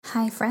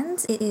Hi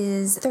friends, it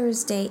is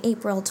Thursday,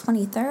 April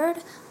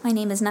 23rd. My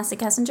name is Nessa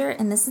Kessinger,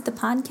 and this is the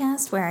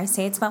podcast where I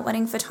say it's about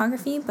wedding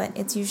photography, but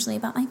it's usually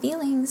about my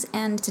feelings.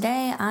 And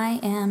today I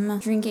am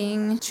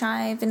drinking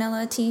chai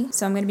vanilla tea,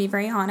 so I'm going to be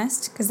very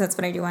honest, because that's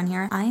what I do on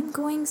here. I'm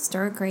going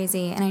stir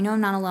crazy, and I know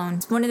I'm not alone.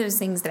 It's one of those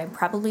things that I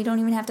probably don't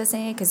even have to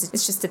say, because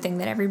it's just a thing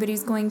that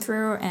everybody's going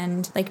through,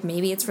 and like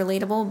maybe it's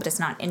relatable, but it's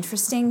not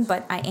interesting,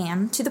 but I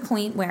am to the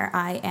point where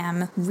I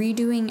am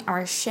redoing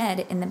our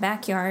shed in the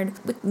backyard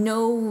with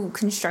no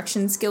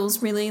construction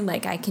skills really.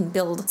 Like I can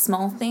build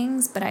small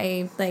things, but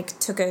I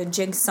took a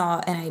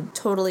jigsaw and I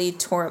totally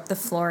tore up the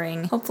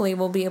flooring. Hopefully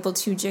we'll be able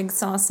to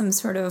jigsaw some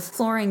sort of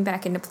flooring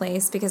back into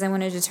place because I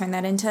wanted to turn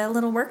that into a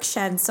little work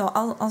shed. So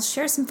I'll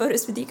share some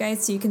photos with you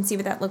guys so you can see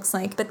what that looks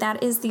like. But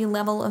that is the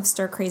level of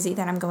stir crazy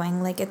that I'm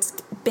going. Like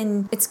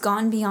it's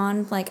gone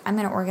beyond like I'm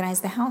going to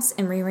organize the house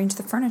and rearrange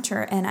the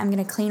furniture and I'm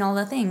going to clean all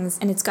the things.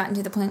 And it's gotten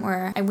to the point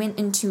where I went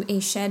into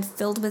a shed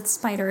filled with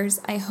spiders.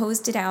 I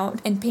hosed it out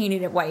and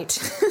painted it white.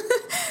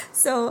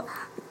 So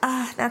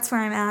that's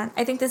where I'm at.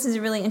 I think this is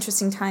a really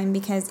interesting time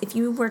because if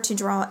you were to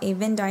draw a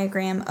Venn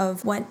diagram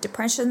of what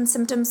depression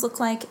symptoms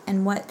look like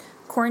and what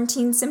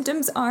quarantine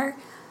symptoms are,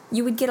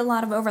 you would get a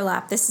lot of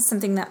overlap. This is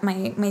something that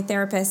my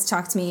therapist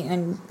talked to me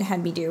and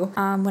had me do.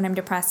 When I'm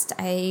depressed,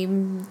 I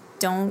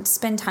don't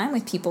spend time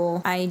with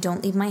people. I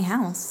don't leave my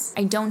house.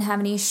 I don't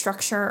have any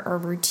structure or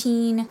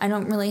routine. I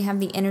don't really have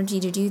the energy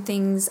to do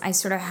things. I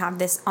sort of have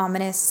this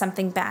ominous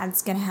something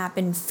bad's gonna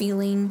happen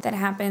feeling that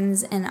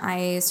happens, and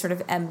I sort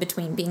of ebb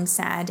between being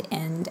sad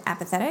and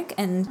apathetic.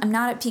 And I'm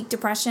not at peak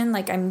depression.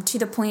 Like I'm to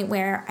the point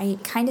where I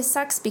kind of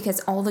sucks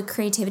because all the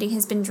creativity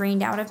has been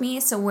drained out of me.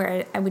 So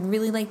where I would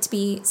really like to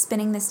be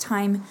spending this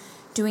time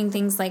doing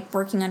things like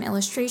working on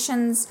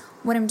illustrations.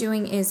 What I'm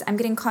doing is I'm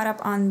getting caught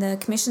up on the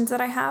commissions that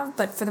I have,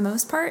 but for the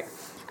most part,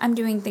 I'm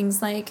doing things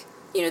like,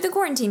 the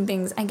quarantine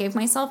things. I gave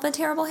myself a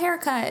terrible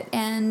haircut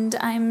and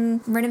I'm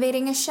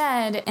renovating a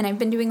shed and I've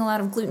been doing a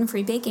lot of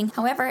gluten-free baking.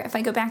 However, if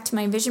I go back to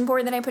my vision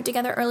board that I put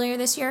together earlier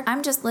this year,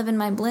 I'm just living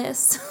my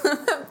bliss.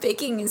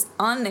 Baking is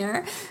on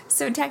there.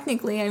 So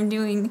technically I'm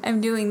doing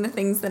the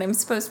things that I'm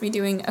supposed to be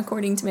doing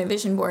according to my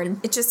vision board.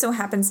 It just so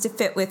happens to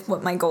fit with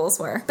what my goals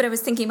were. But I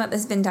was thinking about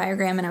this Venn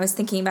diagram and I was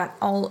thinking about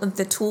all of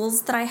the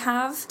tools that I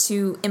have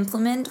to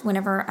implement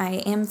whenever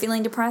I am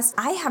feeling depressed.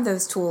 I have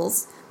those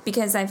tools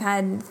because I've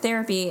had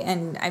therapy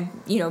and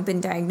I've,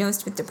 been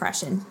diagnosed with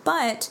depression,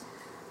 but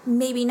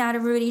maybe not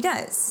everybody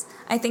does.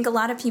 I think a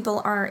lot of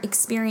people are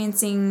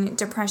experiencing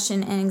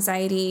depression and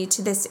anxiety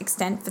to this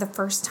extent for the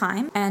first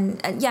time.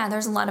 And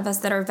there's a lot of us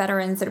that are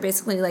veterans that are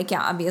basically like,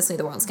 yeah, obviously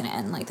the world's going to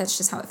end. Like, that's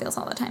just how it feels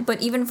all the time.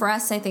 But even for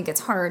us, I think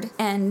it's hard.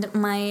 And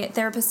my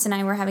therapist and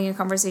I were having a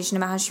conversation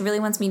about how she really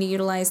wants me to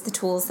utilize the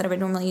tools that I would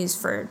normally use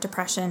for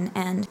depression.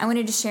 And I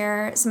wanted to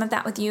share some of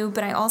that with you.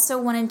 But I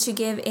also wanted to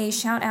give a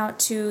shout out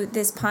to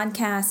this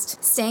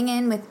podcast, Staying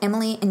In with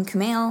Emily and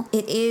Kumail.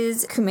 It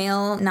is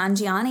Kumail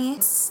Nanjiani.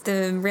 It's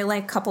the real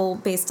life couple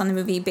based on the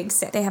movie Big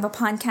Sick. They have a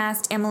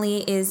podcast.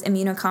 Emily is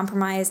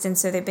immunocompromised, and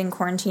so they've been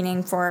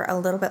quarantining for a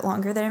little bit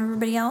longer than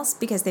everybody else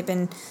because they've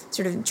been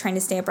sort of trying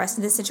to stay abreast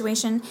of this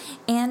situation.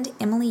 And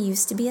Emily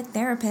used to be a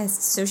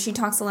therapist, so she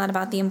talks a lot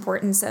about the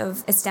importance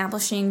of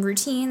establishing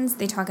routines.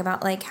 They talk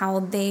about like how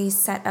they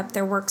set up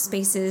their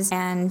workspaces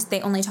and they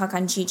only talk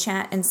on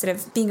GChat instead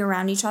of being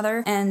around each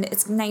other. And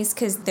it's nice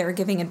because they're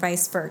giving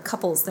advice for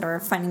couples that are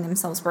finding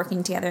themselves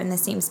working together in the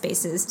same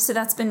spaces. So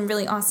that's been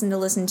really awesome to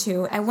listen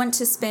to. I want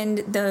to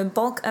spend the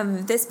bulk of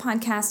this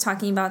podcast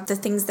talking about the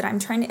things that I'm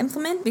trying to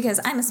implement because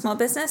I'm a small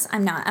business.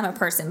 I'm a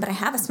person, but I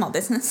have a small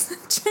business.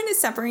 I'm trying to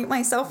separate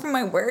myself from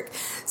my work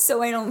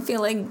so I don't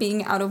feel like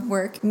being out of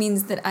work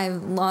means that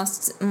I've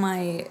lost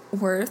my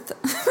worth.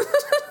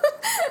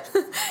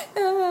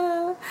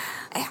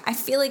 I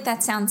feel like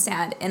that sounds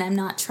sad, and I'm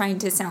not trying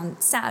to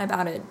sound sad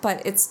about it,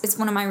 but it's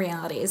one of my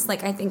realities.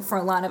 Like, I think for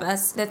a lot of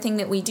us, the thing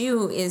that we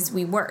do is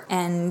we work,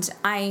 and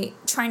I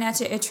try not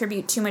to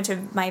attribute too much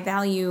of my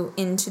value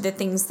into the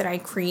things that I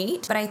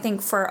create, but I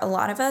think for a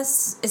lot of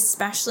us,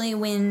 especially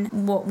when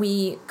what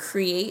we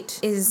create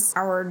is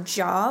our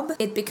job,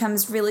 it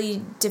becomes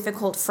really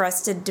difficult for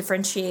us to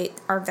differentiate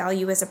our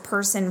value as a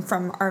person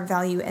from our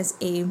value as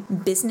a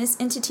business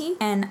entity,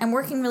 and I'm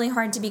working really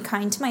hard to be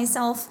kind to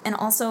myself, and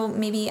also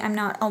maybe I'm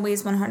not always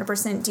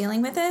 100%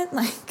 dealing with it.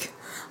 Like,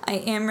 I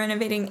am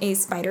renovating a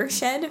spider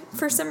shed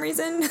for some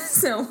reason,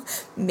 so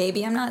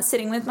maybe I'm not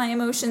sitting with my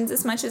emotions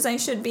as much as I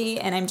should be,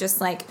 and I'm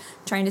just like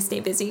trying to stay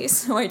busy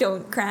so I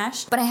don't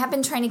crash. But I have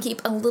been trying to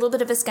keep a little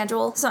bit of a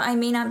schedule, so I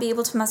may not be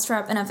able to muster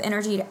up enough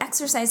energy to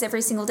exercise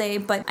every single day,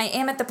 but I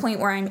am at the point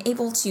where I'm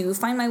able to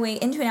find my way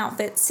into an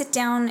outfit, sit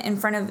down in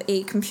front of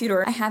a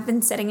computer. I have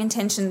been setting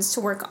intentions to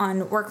work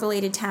on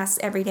work-related tasks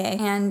every day,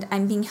 and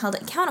I'm being held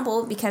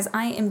accountable because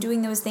I am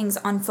doing those things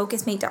on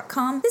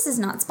Focusmate.com. This is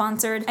not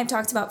sponsored. I've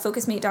talked about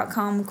Focusmate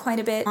fofocusmate.com quite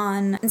a bit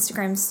on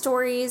Instagram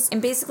stories.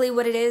 And basically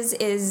what it is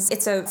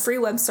it's a free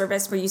web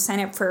service where you sign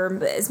up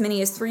for as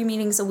many as 3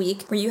 meetings a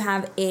week, where you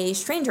have a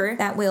stranger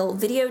that will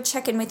video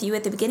check in with you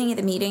at the beginning of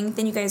the meeting.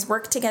 Then you guys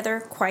work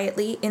together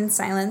quietly in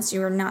silence.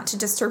 You are not to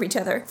disturb each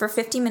other for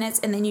 50 minutes,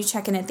 and then you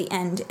check in at the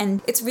end.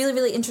 And it's really,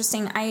 really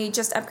interesting. I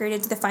just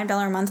upgraded to the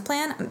 $5 a month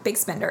plan. I'm a big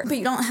spender, but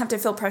you don't have to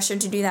feel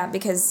pressured to do that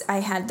because I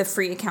had the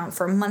free account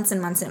for months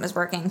and months and it was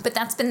working. But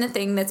that's been the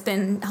thing that's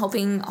been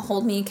helping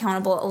hold me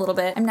accountable a little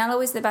bit. I'm not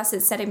always the best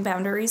at setting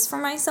boundaries for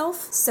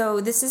myself,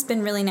 so this has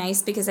been really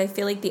nice because I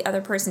feel like the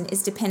other person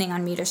is depending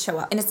on me to show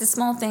up. And it's a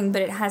small thing,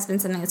 but it has been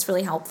something that's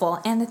really helpful.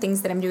 And the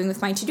things that I'm doing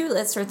with my to-do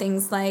list are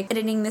things like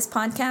editing this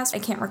podcast. I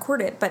can't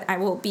record it, but I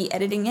will be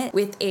editing it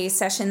with a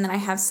session that I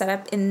have set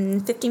up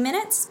in 50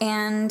 minutes.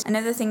 And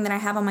another thing that I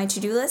have on my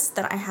to-do list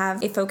that I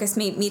have a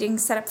FocusMate meeting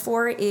set up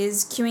for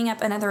is queuing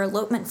up another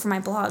elopement for my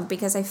blog,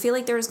 because I feel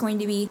like there is going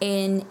to be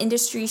an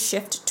industry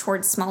shift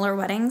towards smaller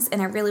weddings,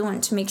 and I really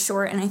want to make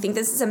sure, and I think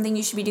this is something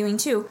you should be doing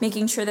too,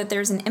 making sure that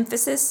there's an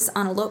emphasis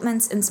on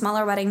elopements and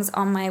smaller weddings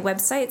on my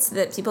website so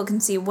that people can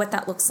see what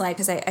that looks like,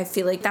 because I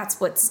feel like that's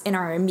what's in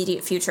our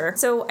immediate future.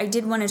 So I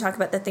did want to talk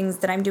about the things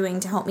that I'm doing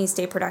to help me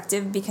stay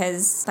productive,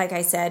 because like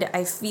I said,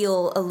 I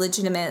feel a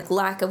legitimate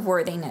lack of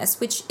worthiness,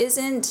 which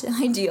isn't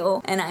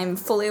ideal, and I'm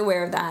fully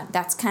aware of that.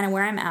 That's kind of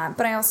where I'm at.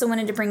 But I also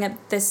wanted to bring up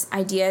this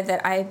idea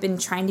that I've been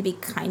trying to be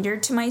kinder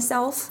to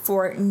myself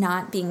for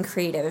not being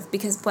creative,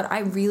 because what I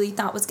really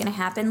thought was going to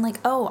happen, like,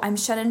 oh, I'm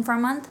shut in for a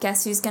month,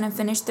 guess who's going to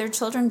finish their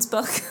children's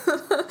book?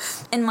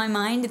 In my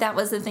mind, that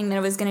was the thing that I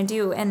was going to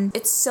do. And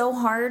it's so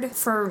hard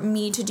for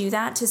me to do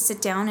that, to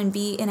sit down and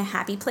be in a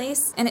happy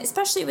place. And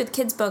especially with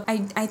kids' book,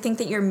 I think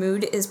that your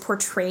mood is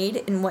portrayed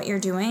in what you're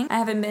doing. I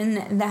haven't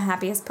been the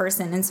happiest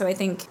person, and so I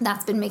think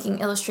that's been making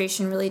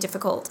illustration really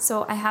difficult.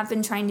 So I have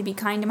been trying to be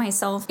kind to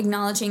myself,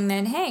 acknowledging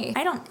that, hey,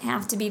 I don't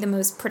have to be the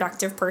most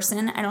productive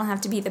person. I don't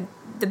have to be the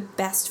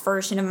best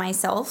version of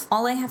myself.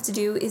 All I have to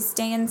do is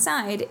stay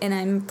inside, and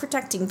I'm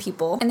protecting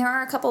people. And there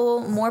are a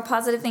couple more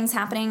positive things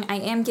happening. I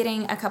am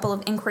getting a couple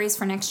of inquiries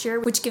for next year,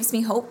 which gives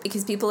me hope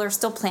because people are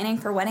still planning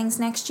for weddings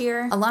next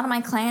year. A lot of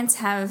my clients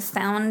have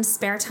found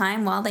spare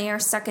time while they are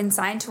stuck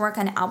inside to work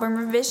on album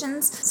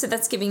revisions, so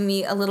that's giving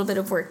me a little bit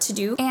of work to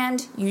do.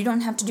 And you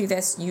don't have to do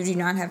this. You do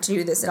not have to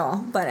do this at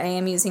all, but I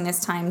am using this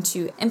time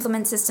to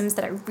implement systems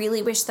that I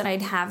really wish that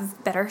I'd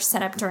have better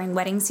set up during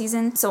wedding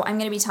season. So I'm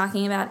going to be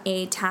talking about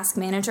a task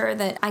manager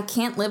that I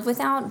can't live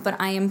without, but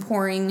I am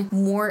pouring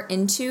more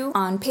into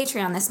on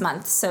Patreon this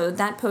month. So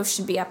that post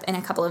should be up in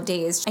a couple of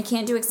days. I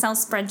can't do Excel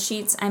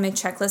spreadsheets. I'm a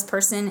checklist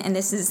person, and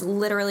this is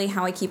literally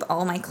how I keep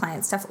all my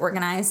client stuff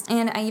organized.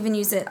 And I even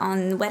use it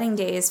on wedding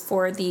days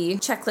for the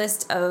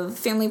checklist of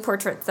family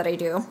portraits that I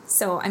do.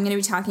 So I'm going to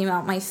be talking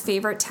about my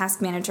favorite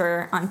task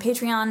manager on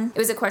Patreon. It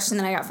was a question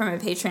that I got from a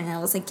patron, and I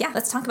was like, yeah,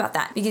 let's talk about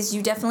that, because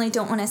you definitely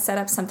don't want to set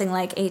up something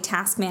like a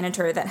task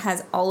manager that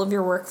has all of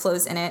your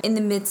workflows in it in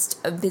the midst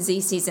of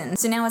busy season.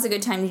 So now is a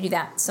good time to do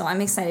that. So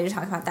I'm excited to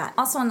talk about that.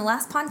 Also, on the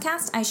last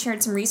podcast, I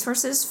shared some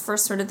resources for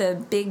sort of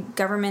the big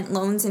government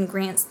loans and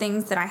grants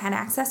things that I had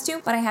access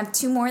to, but I have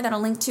 2 more that I'll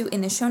link to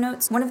in the show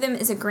notes. One of them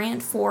is a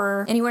grant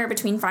for anywhere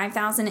between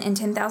 $5,000 and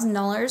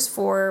 $10,000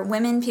 for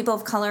women, people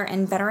of color,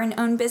 and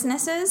veteran-owned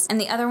businesses. And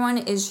the other one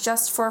is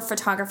just for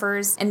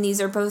photographers, and these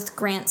are both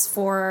grants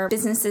for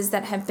businesses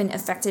that have been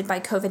affected by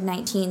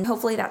COVID-19.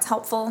 Hopefully that's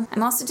helpful.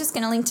 I'm also just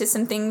going to link to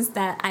some things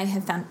that I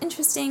have found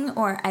interesting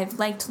or I've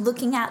liked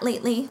looking at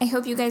lately. I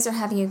hope you guys are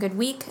having a good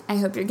week. I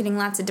hope you're getting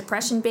lots of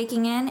depression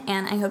baking in,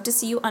 and I hope to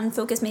see you on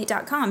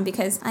FocusMate.com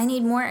because I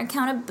need more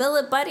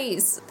accountability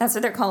buddies. That's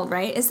what they're called,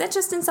 right? Is that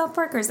just in South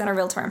Park or is that a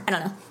real term? I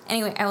don't know.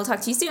 Anyway, I will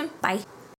talk to you soon. Bye.